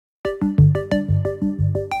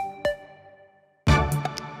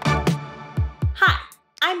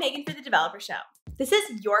Megan for the Developer Show. This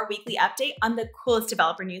is your weekly update on the coolest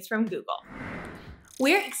developer news from Google.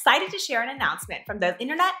 We're excited to share an announcement from the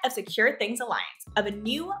Internet of Secure Things Alliance of a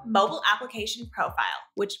new mobile application profile,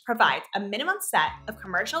 which provides a minimum set of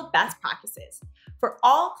commercial best practices for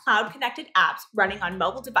all cloud-connected apps running on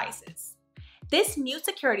mobile devices. This new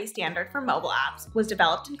security standard for mobile apps was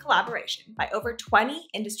developed in collaboration by over 20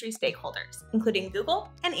 industry stakeholders, including Google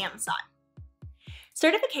and Amazon.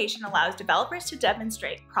 Certification allows developers to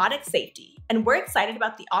demonstrate product safety, and we're excited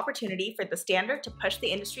about the opportunity for the standard to push the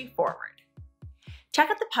industry forward. Check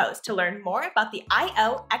out the post to learn more about the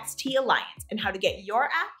IOXT Alliance and how to get your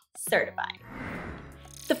app certified.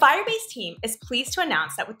 The Firebase team is pleased to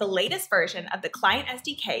announce that with the latest version of the client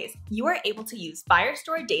SDKs, you are able to use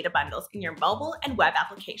Firestore data bundles in your mobile and web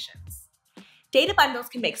applications. Data bundles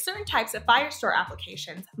can make certain types of Firestore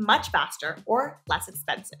applications much faster or less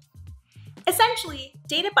expensive. Essentially,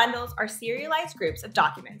 data bundles are serialized groups of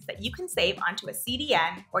documents that you can save onto a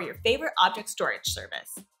CDN or your favorite object storage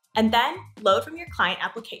service, and then load from your client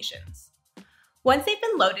applications. Once they've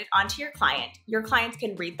been loaded onto your clients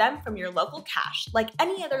can read them from your local cache like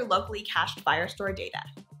any other locally cached Firestore data.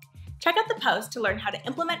 Check out the post to learn how to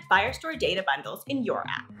implement Firestore data bundles in your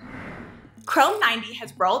app. Chrome 90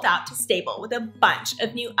 has rolled out to stable with a bunch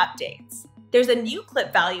of new updates. There's a new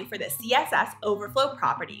clip value for the CSS overflow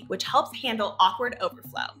property, which helps handle awkward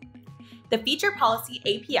overflow. The feature policy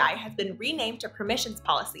API has been renamed to permissions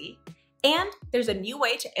policy, and there's a new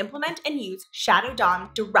way to implement and use Shadow DOM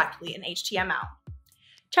directly in HTML.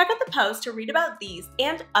 Check out the post to read about these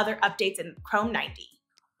and other updates in Chrome 90,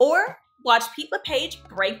 or watch Pete LePage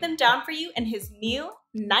break them down for you in his new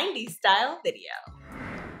 90s style video.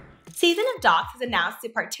 Season of Docs has announced the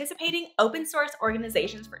participating open source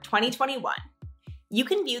organizations for 2021. You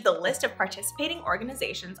can view the list of participating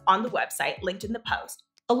organizations on the website linked in the post,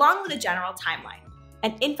 along with a general timeline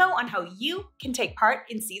and info on how you can take part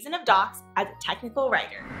in Season of Docs as a technical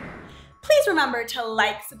writer. Please remember to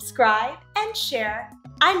like, subscribe, and share.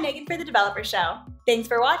 I'm Megan for the Developer Show. Thanks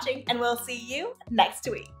for watching, and we'll see you next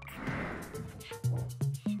week.